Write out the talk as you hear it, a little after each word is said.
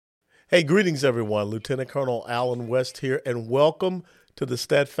Hey, greetings, everyone. Lieutenant Colonel Alan West here, and welcome to the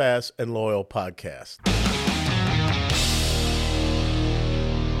Steadfast and Loyal podcast.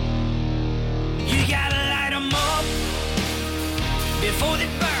 You gotta light them up before they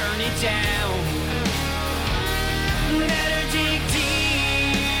burn it down. Better dig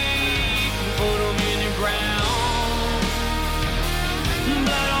deep, put them in the ground.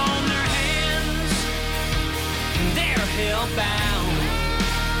 Blood on their hands, they're hellbound.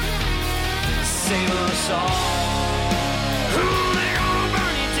 Save us all. Ooh, they're gonna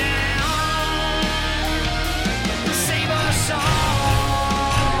burn it down. Save us all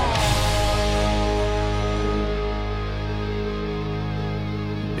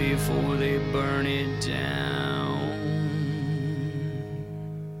before they burn it down.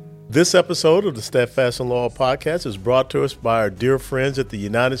 This episode of the Steadfast and Loyal podcast is brought to us by our dear friends at the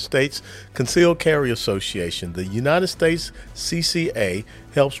United States Concealed Carry Association. The United States CCA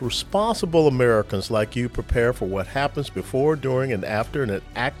helps responsible Americans like you prepare for what happens before, during, and after an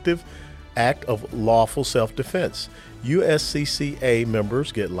active act of lawful self-defense. USCCA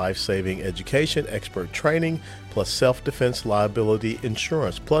members get life-saving education, expert training, plus self-defense liability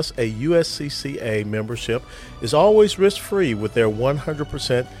insurance. Plus, a USCCA membership is always risk-free with their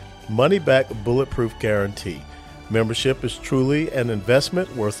 100% money-back bulletproof guarantee. Membership is truly an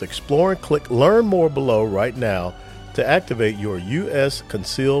investment worth exploring. Click Learn More below right now to activate your U.S.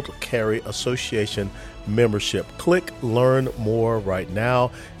 Concealed Carry Association membership. Click Learn More right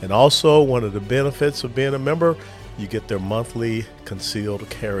now. And also, one of the benefits of being a member, you get their monthly Concealed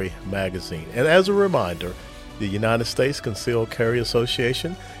Carry magazine. And as a reminder, the United States Concealed Carry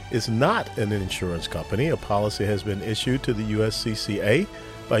Association is not an insurance company. A policy has been issued to the USCCA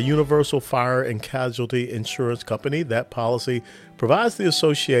by Universal Fire and Casualty Insurance Company. That policy provides the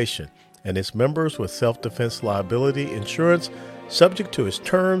association and its members with self-defense liability insurance subject to its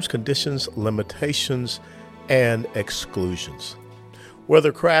terms, conditions, limitations, and exclusions.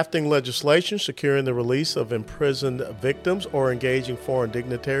 Whether crafting legislation, securing the release of imprisoned victims, or engaging foreign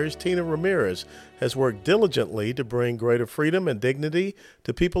dignitaries, Tina Ramirez has worked diligently to bring greater freedom and dignity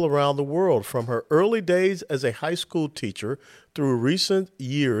to people around the world. From her early days as a high school teacher through recent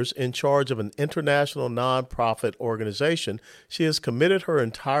years in charge of an international nonprofit organization, she has committed her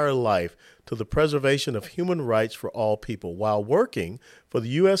entire life to the preservation of human rights for all people. While working for the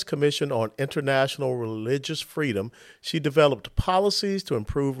U.S. Commission on International Religious Freedom, she developed policies to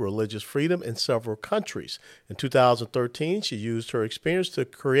improve religious freedom in several countries. In 2013, she used her experience to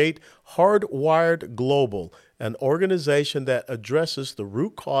create Hardwired Global, an organization that addresses the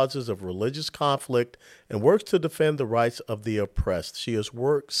root causes of religious conflict and works to defend the rights of the oppressed. She has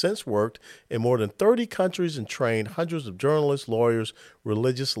since worked in more than 30 countries and trained hundreds of journalists, lawyers,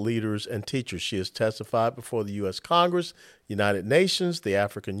 religious leaders, and teachers. She has testified before the U.S. Congress, United Nations, the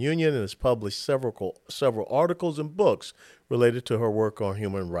African Union, and has published several articles and books related to her work on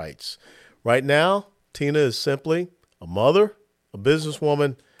human rights. Right now, Tina is simply a mother, a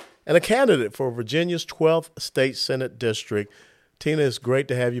businesswoman, and a candidate for Virginia's 12th State Senate District. Tina, it's great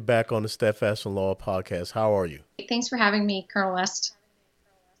to have you back on the Steadfast and Loyal podcast. How are you? Thanks for having me, Colonel West.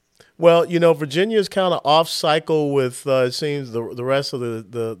 Well, you know, Virginia is kind of off cycle with, it seems, the rest of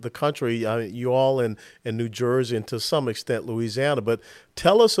the country. I mean, you all in New Jersey and to some extent Louisiana. But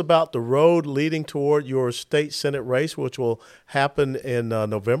tell us about the road leading toward your state Senate race, which will happen in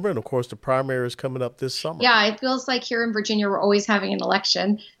November. And, of course, the primary is coming up this summer. Yeah, it feels like here in Virginia we're always having an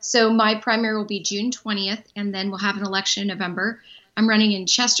election. So my primary will be June 20th, and then we'll have an election in November. I'm running in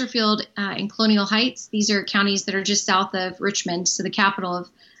Chesterfield and Colonial Heights. These are counties that are just south of Richmond, so the capital of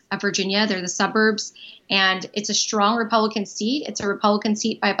Virginia. They're the suburbs, and it's a strong Republican seat. It's a Republican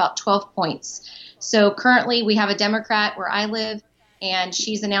seat by about 12 points. So currently we have a Democrat where I live, and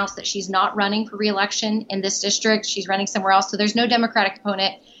she's announced that she's not running for re-election in this district. She's running somewhere else. So there's no Democratic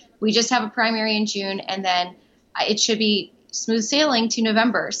opponent. We just have a primary in June, and then it should be smooth sailing to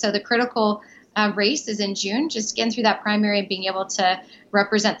November. So the critical race is in June, just getting through that primary and being able to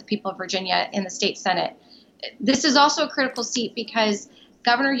represent the people of Virginia in the state Senate. This is also a critical seat because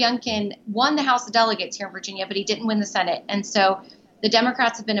Governor Youngkin won the House of Delegates here in Virginia, but he didn't win the Senate. And so the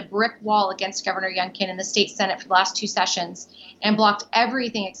Democrats have been a brick wall against Governor Youngkin in the state Senate for the last two sessions and blocked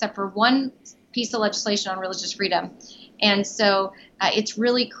everything except for one piece of legislation on religious freedom. And so it's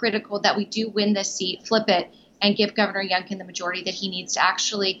really critical that we do win this seat, flip it, and give Governor Youngkin the majority that he needs to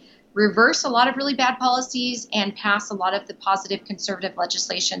actually reverse a lot of really bad policies and pass a lot of the positive conservative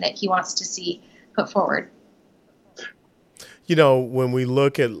legislation that he wants to see put forward. You know, when we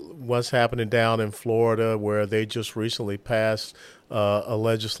look at what's happening down in Florida, where they just recently passed a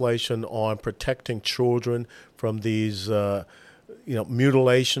legislation on protecting children from these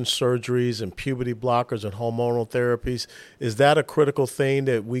mutilation surgeries and puberty blockers and hormonal therapies. Is that a critical thing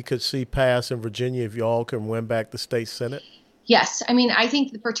that we could see pass in Virginia if y'all can win back the state Senate? Yes. I mean, I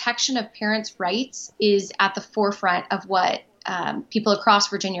think the protection of parents' rights is at the forefront of what people across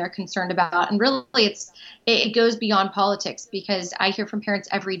Virginia are concerned about. And really, it goes beyond politics, because I hear from parents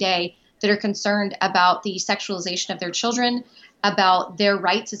every day that are concerned about the sexualization of their children, about their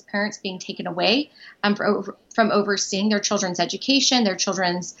rights as parents being taken away from overseeing their children's education, their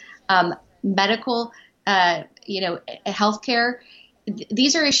children's medical, health care.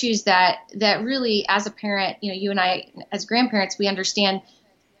 These are issues that really, as a parent, you and I, as grandparents, we understand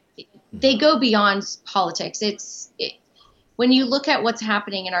they go beyond politics. When you look at what's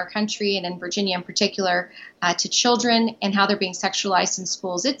happening in our country and in Virginia in particular to children and how they're being sexualized in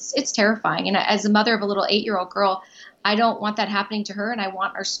schools, it's terrifying. And as a mother of a little 8-year-old girl, I don't want that happening to her. And I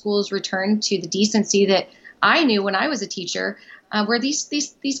want our schools returned to the decency that I knew when I was a teacher, where these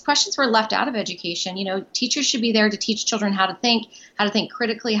questions were left out of education. Teachers should be there to teach children how to think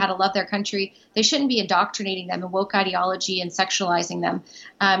critically, how to love their country. They shouldn't be indoctrinating them in woke ideology and sexualizing them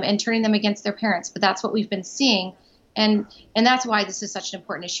and turning them against their parents. But that's what we've been seeing. And that's why this is such an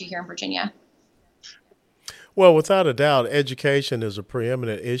important issue here in Virginia. Well, without a doubt, education is a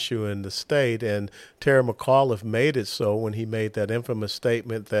preeminent issue in the state, and Terry McAuliffe made it so when he made that infamous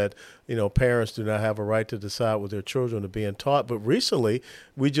statement that, parents do not have a right to decide what their children are being taught. But recently,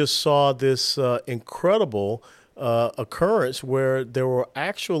 we just saw this incredible occurrence where there were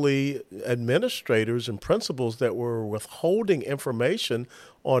actually administrators and principals that were withholding information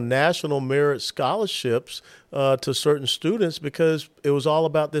on national merit scholarships to certain students because it was all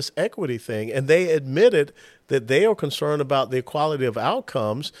about this equity thing. And they admitted that they are concerned about the equality of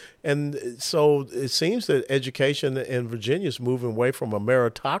outcomes. And so it seems that education in Virginia is moving away from a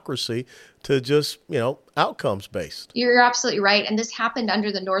meritocracy to just, outcomes based. You're absolutely right. And this happened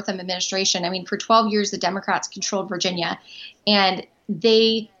under the Northam administration. I mean, for 12 years, the Democrats controlled Virginia, and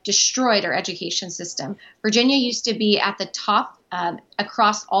they destroyed our education system. Virginia used to be at the top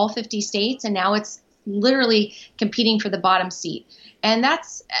across all 50 states, and now it's literally competing for the bottom seat. And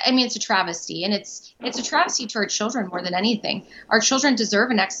it's a travesty, and it's a travesty to our children more than anything. Our children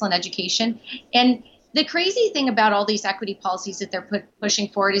deserve an excellent education. And the crazy thing about all these equity policies that they're pushing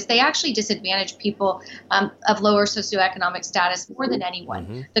forward is they actually disadvantage people of lower socioeconomic status more than anyone.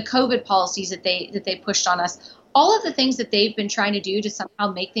 Mm-hmm. The COVID policies that they pushed on us, all of the things that they've been trying to do to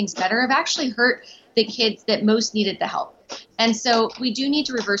somehow make things better have actually hurt the kids that most needed the help. And so we do need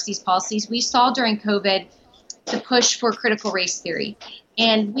to reverse these policies. We saw during COVID the push for critical race theory.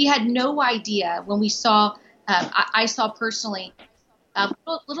 And we had no idea when we saw, I saw personally,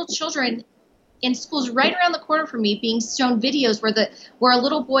 little children in schools right around the corner from me being shown videos where a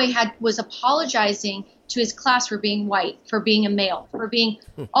little boy was apologizing to his class for being white, for being a male, for being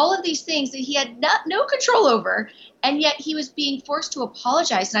all of these things that he had no control over. And yet he was being forced to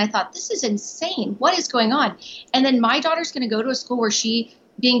apologize. And I thought, this is insane. What is going on? And then my daughter's going to go to a school where she,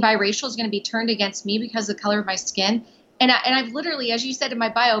 being biracial, is going to be turned against me because of the color of my skin. And I've literally, as you said in my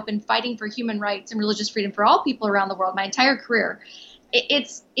bio, been fighting for human rights and religious freedom for all people around the world my entire career.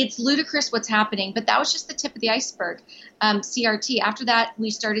 It's ludicrous what's happening, but that was just the tip of the iceberg. CRT. After that,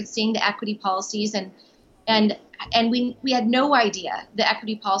 we started seeing the equity policies, and we had no idea the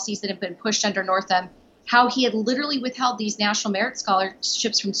equity policies that have been pushed under Northam, how he had literally withheld these national merit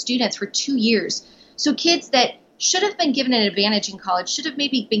scholarships from students for 2 years. So kids that should have been given an advantage in college, should have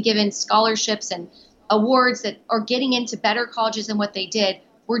maybe been given scholarships and awards that are getting into better colleges than what they did,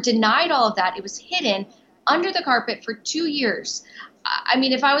 were denied all of that. It was hidden under the carpet for 2 years. I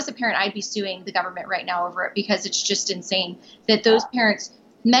mean, if I was a parent, I'd be suing the government right now over it, because it's just insane that those parents,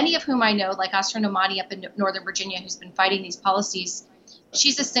 many of whom I know, like Asra Nomani up in Northern Virginia, who's been fighting these policies,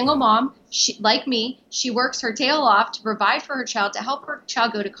 she's a single mom. She, like me, she works her tail off to provide for her child, to help her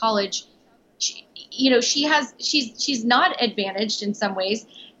child go to college. She's not advantaged in some ways,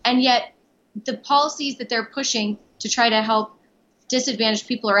 and yet the policies that they're pushing to try to help disadvantaged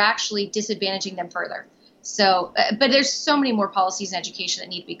people are actually disadvantaging them further. So, but there's so many more policies in education that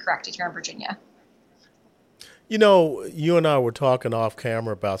need to be corrected here in Virginia. You and I were talking off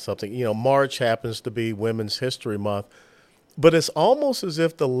camera about something. March happens to be Women's History Month, but it's almost as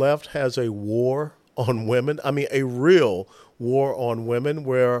if the left has a war on women. I mean, a real war on women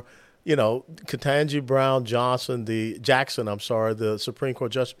where, Ketanji Brown Jackson, the Supreme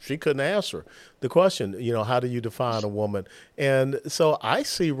Court justice, she couldn't answer the question, how do you define a woman? And so I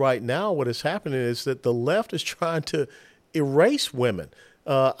see right now what is happening is that the left is trying to erase women.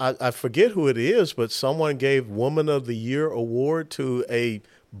 I forget who it is, but someone gave Woman of the Year award to a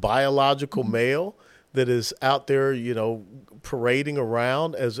biological male. that is out there, parading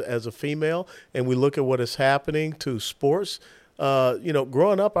around as a female, and we look at what is happening to sports.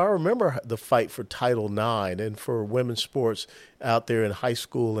 Growing up, I remember the fight for Title IX and for women's sports out there in high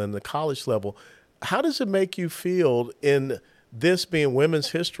school and the college level. How does it make you feel in this being Women's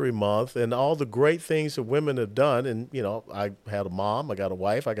History Month and all the great things that women have done? And, I had a mom, I got a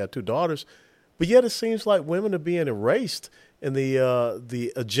wife, I got 2 daughters, but yet it seems like women are being erased in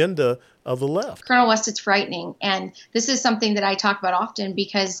the agenda of the left. Colonel West, it's frightening. And this is something that I talk about often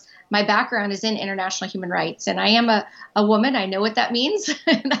because my background is in international human rights. And I am a woman. I know what that means.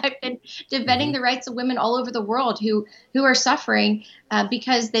 And I've been defending the rights of women all over the world who are suffering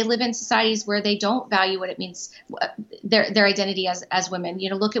because they live in societies where they don't value what it means, their identity as women.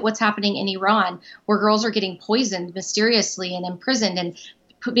 Look at what's happening in Iran, where girls are getting poisoned mysteriously and imprisoned and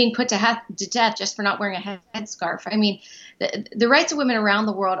being put to death just for not wearing a headscarf. I mean, the rights of women around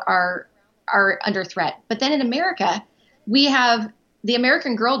the world are under threat. But then in America, we have the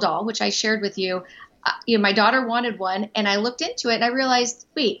American Girl doll, which I shared with you. My daughter wanted one, and I looked into it, and I realized,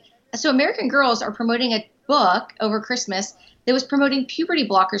 wait, so American Girls are promoting a book over Christmas that was promoting puberty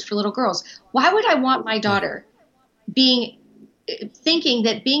blockers for little girls. Why would I want my daughter thinking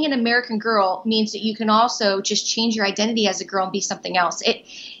that being an American Girl means that you can also just change your identity as a girl and be something else?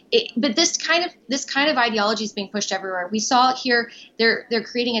 But this kind of ideology is being pushed everywhere. We saw it here. They're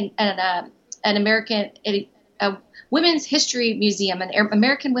creating an American Women's History Museum, an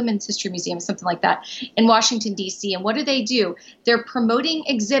American Women's History Museum, something like that, in Washington, D.C. And what do? They're promoting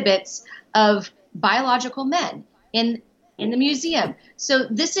exhibits of biological men in the museum. So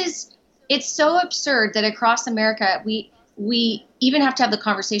it's so absurd that across America we even have to have the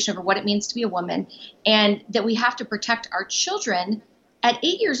conversation over what it means to be a woman, and that we have to protect our children at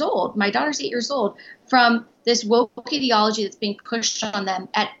 8 years old. My daughter's 8 years old, from this woke ideology that's being pushed on them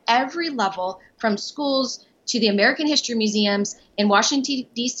at every level, from schools to the American History Museums in Washington,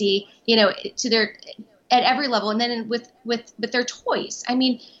 D.C., at every level. And then with their toys. I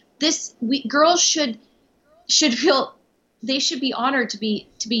mean, girls should feel they should be honored to be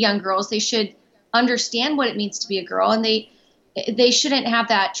young girls. They should understand what it means to be a girl, and they shouldn't have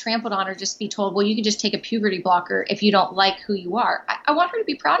that trampled on or just be told, well, you can just take a puberty blocker if you don't like who you are. I want her to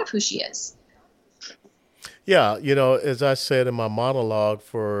be proud of who she is. Yeah, as I said in my monologue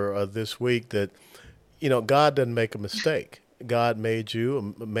for this week, that God doesn't make a mistake. God made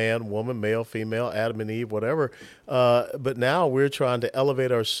you a man, woman, male, female, Adam and Eve, whatever. But now we're trying to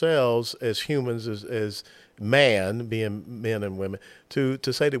elevate ourselves as humans, as man, being men and women, to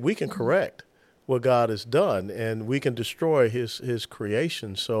say that we can correct what God has done and we can destroy his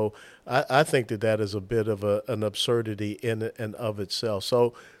creation. So I think that is a bit of an absurdity in and of itself.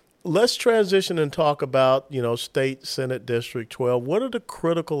 So let's transition and talk about, State Senate District 12. What are the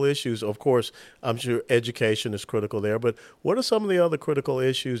critical issues? Of course, I'm sure education is critical there, but what are some of the other critical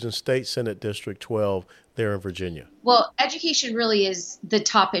issues in State Senate District 12 there in Virginia? Well, education really is the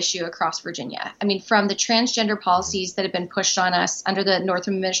top issue across Virginia. I mean, from the transgender policies that have been pushed on us under the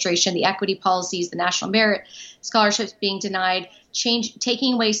Northam administration, the equity policies, the national merit scholarships being denied,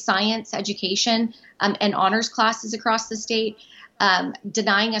 taking away science education and honors classes across the state,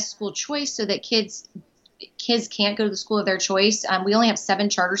 denying us school choice so that kids can't go to the school of their choice. We only have 7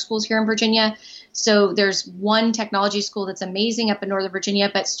 charter schools here in Virginia. So there's one technology school that's amazing up in Northern Virginia,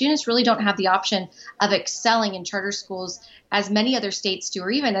 but students really don't have the option of excelling in charter schools as many other states do,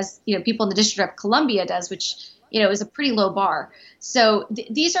 or even as people in the District of Columbia does, which is a pretty low bar. So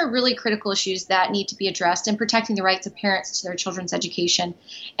these are really critical issues that need to be addressed, and protecting the rights of parents to their children's education.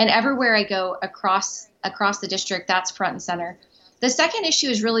 And everywhere I go across the district, that's front and center. The second issue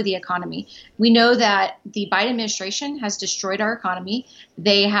is really the economy. We know that the Biden administration has destroyed our economy.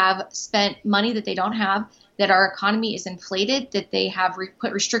 They have spent money that they don't have, that our economy is inflated, that they have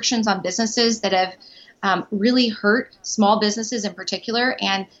put restrictions on businesses that have really hurt small businesses in particular.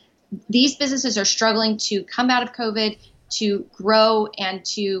 And these businesses are struggling to come out of COVID, to grow and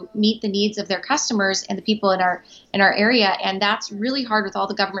to meet the needs of their customers and the people in our area. And that's really hard with all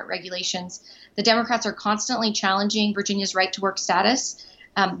the government regulations. The Democrats are constantly challenging Virginia's right to work status.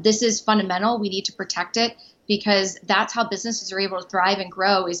 This is fundamental. We need to protect it, because that's how businesses are able to thrive and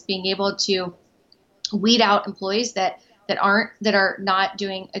grow, is being able to weed out employees that are not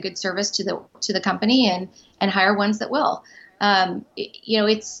doing a good service to the company and hire ones that will.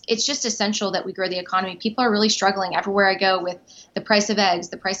 It's just essential that we grow the economy. People are really struggling everywhere I go with the price of eggs,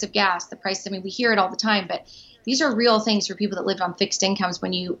 the price of gas, we hear it all the time, but these are real things for people that live on fixed incomes.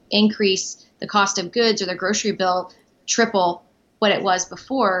 When you increase the cost of goods or the grocery bill triple, what it was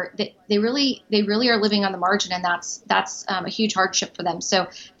before, they really are living on the margin, and that's a huge hardship for them. So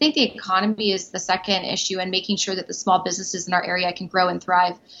I think the economy is the second issue, and making sure that the small businesses in our area can grow and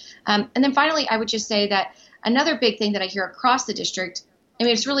thrive. And then finally, I would just say that another big thing that I hear across the district, I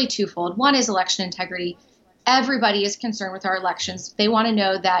mean, it's really twofold. One is election integrity. Everybody is concerned with our elections. They want to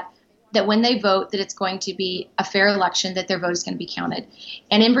know that when they vote, that it's going to be a fair election, that their vote is going to be counted.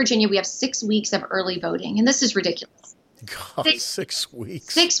 And in Virginia, we have 6 weeks of early voting, and this is ridiculous. God, 6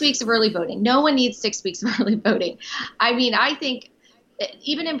 weeks. 6 weeks of early voting. No one needs 6 weeks of early voting. I mean, I think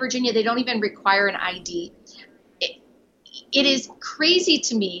even in Virginia, they don't even require an ID. It is crazy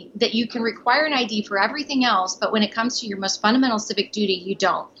to me that you can require an ID for everything else, but when it comes to your most fundamental civic duty, you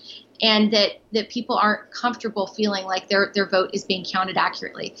don't. And that people aren't comfortable feeling like their vote is being counted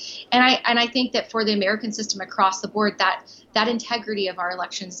accurately. And I think that for the American system across the board, that integrity of our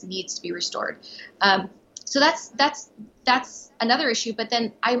elections needs to be restored. So that's another issue. But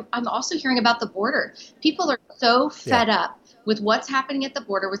then I'm also hearing about the border. People are so fed up with what's happening at the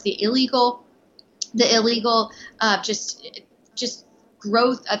border, with the illegal just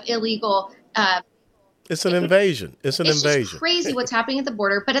growth of illegal. It's an invasion. It's invasion. Just crazy what's happening at the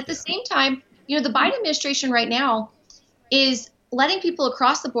border. But at the same time, the Biden administration right now is letting people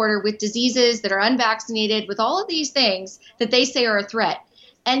across the border with diseases that are unvaccinated, with all of these things that they say are a threat.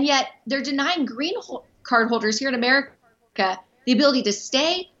 And yet they're denying green card holders here in America the ability to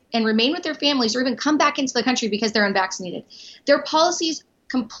stay and remain with their families, or even come back into the country because they're unvaccinated. Their policies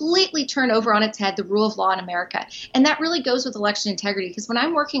completely turn over on its head the rule of law in America. And that really goes with election integrity, because when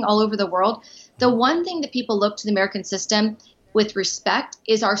I'm working all over the world, the one thing that people look to the American system with respect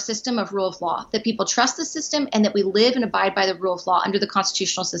is our system of rule of law, that people trust the system and that we live and abide by the rule of law under the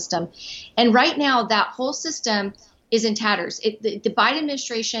constitutional system. And right now, that whole system is in tatters. The Biden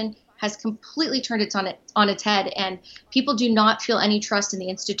administration has completely turned it on its head, and people do not feel any trust in the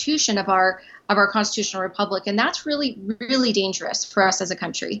institution of our constitutional republic. And that's really, really dangerous for us as a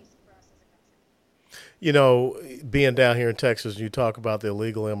country. Being down here in Texas, you talk about the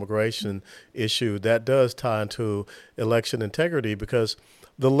illegal immigration issue, that does tie into election integrity, because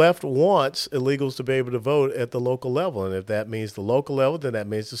the left wants illegals to be able to vote at the local level. And if that means the local level, then that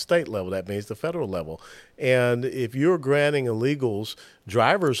means the state level. That means the federal level. And if you're granting illegals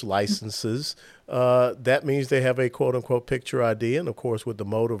driver's licenses, that means they have a quote-unquote picture ID. And, of course, with the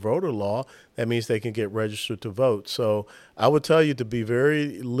motor voter law, that means they can get registered to vote. So I would tell you to be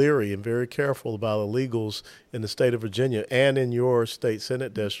very leery and very careful about illegals in the state of Virginia and in your state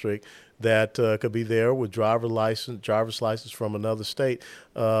Senate district that could be there with driver's license from another state.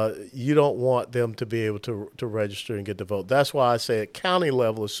 You don't want them to be able to register and get to vote. That's why I say at county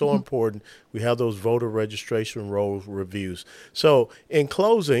level it's so important we have those voter registration roll reviews. So in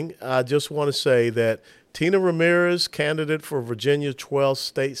closing, I just want to say that Tina Ramirez, candidate for Virginia 12th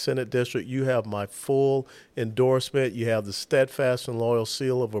State Senate District, you have my full endorsement. You have the steadfast and loyal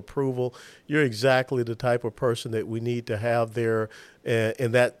seal of approval. You're exactly the type of person that we need to have there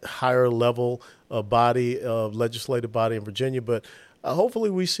in that higher level of legislative body in Virginia. But hopefully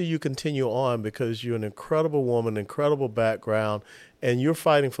we see you continue on, because you're an incredible woman, incredible background, and you're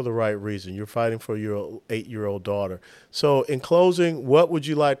fighting for the right reason. You're fighting for your 8-year-old daughter. So in closing, what would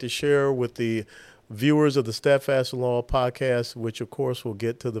you like to share with the viewers of the Steadfast and Loyal podcast, which of course will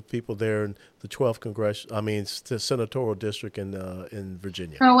get to the people there in the 12th senatorial district in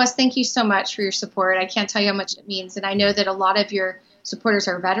Virginia? Oh, Wes, thank you so much for your support. I can't tell you how much it means. And I know that a lot of your supporters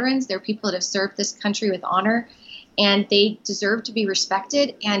are veterans. They're people that have served this country with honor, and they deserve to be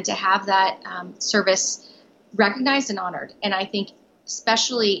respected and to have that service recognized and honored. And I think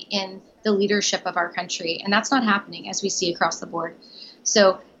especially in the leadership of our country, and that's not happening as we see across the board.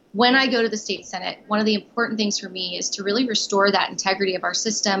 So when I go to the state Senate, one of the important things for me is to really restore that integrity of our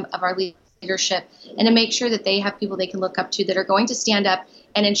system, of our leadership, and to make sure that they have people they can look up to that are going to stand up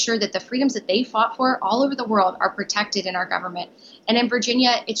and ensure that the freedoms that they fought for all over the world are protected in our government. And in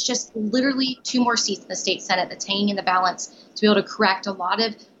Virginia, it's just literally 2 more seats in the state Senate that's hanging in the balance to be able to correct a lot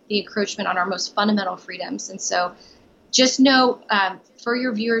of the encroachment on our most fundamental freedoms. And so just know, for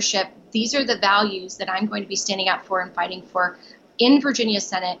your viewership, these are the values that I'm going to be standing up for and fighting for in Virginia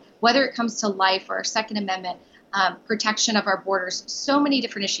Senate, whether it comes to life or our Second Amendment, protection of our borders, so many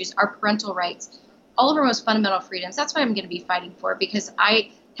different issues, our parental rights, all of our most fundamental freedoms. That's what I'm going to be fighting for, because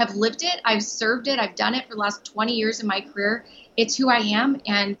I have lived it, I've served it, I've done it for the last 20 years in my career. It's who I am,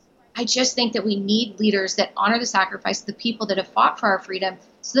 and I just think that we need leaders that honor the sacrifice of the people that have fought for our freedom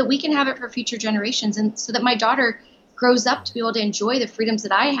so that we can have it for future generations, and so that my daughter grows up to be able to enjoy the freedoms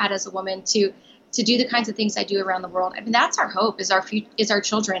that I had as a woman to do the kinds of things I do around the world. I mean, that's our hope, is our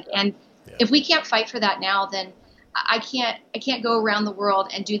children. And if we can't fight for that now, then I can't go around the world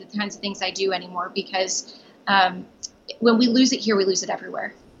and do the kinds of things I do anymore because when we lose it here, we lose it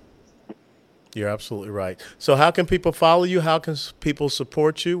everywhere. You're absolutely right. So how can people follow you? How can people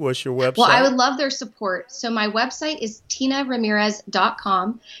support you? What's your website? Well, I would love their support. So my website is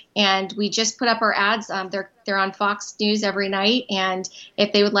tinaramirez.com, and we just put up our ads. They're on Fox News every night, and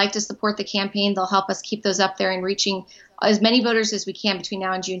if they would like to support the campaign, they'll help us keep those up there and reaching as many voters as we can between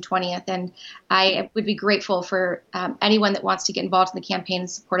now and June 20th. And I would be grateful for anyone that wants to get involved in the campaign and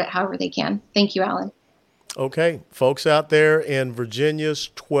support it however they can. Thank you, Alan. Okay, folks out there in Virginia's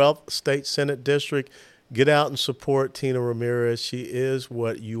 12th State Senate District, get out and support Tina Ramirez. She is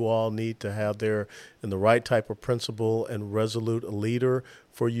what you all need to have there, and the right type of principal and resolute leader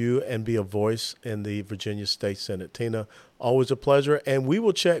for you, and be a voice in the Virginia State Senate. Tina, always a pleasure, and we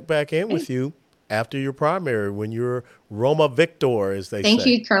will check back in with you after your primary when you're Roma Victor, as they say. Thank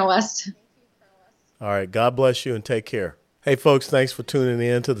you, Colonel West. All right, God bless you and take care. Hey, folks, thanks for tuning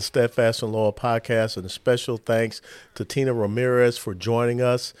in to the Steadfast and Loyal podcast, and a special thanks to Tina Ramirez for joining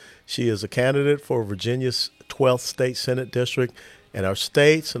us. She is a candidate for Virginia's 12th State Senate District, and our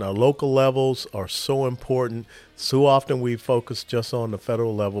states and our local levels are so important. So often we focus just on the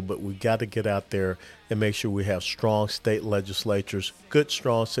federal level, but we got to get out there and make sure we have strong state legislatures, good,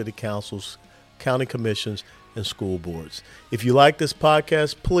 strong city councils, county commissions, and school boards. If you like this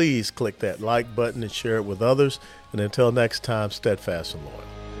podcast, please click that like button and share it with others. And until next time, steadfast and loyal.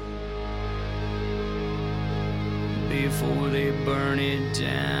 Before they burn it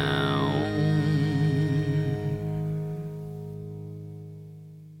down.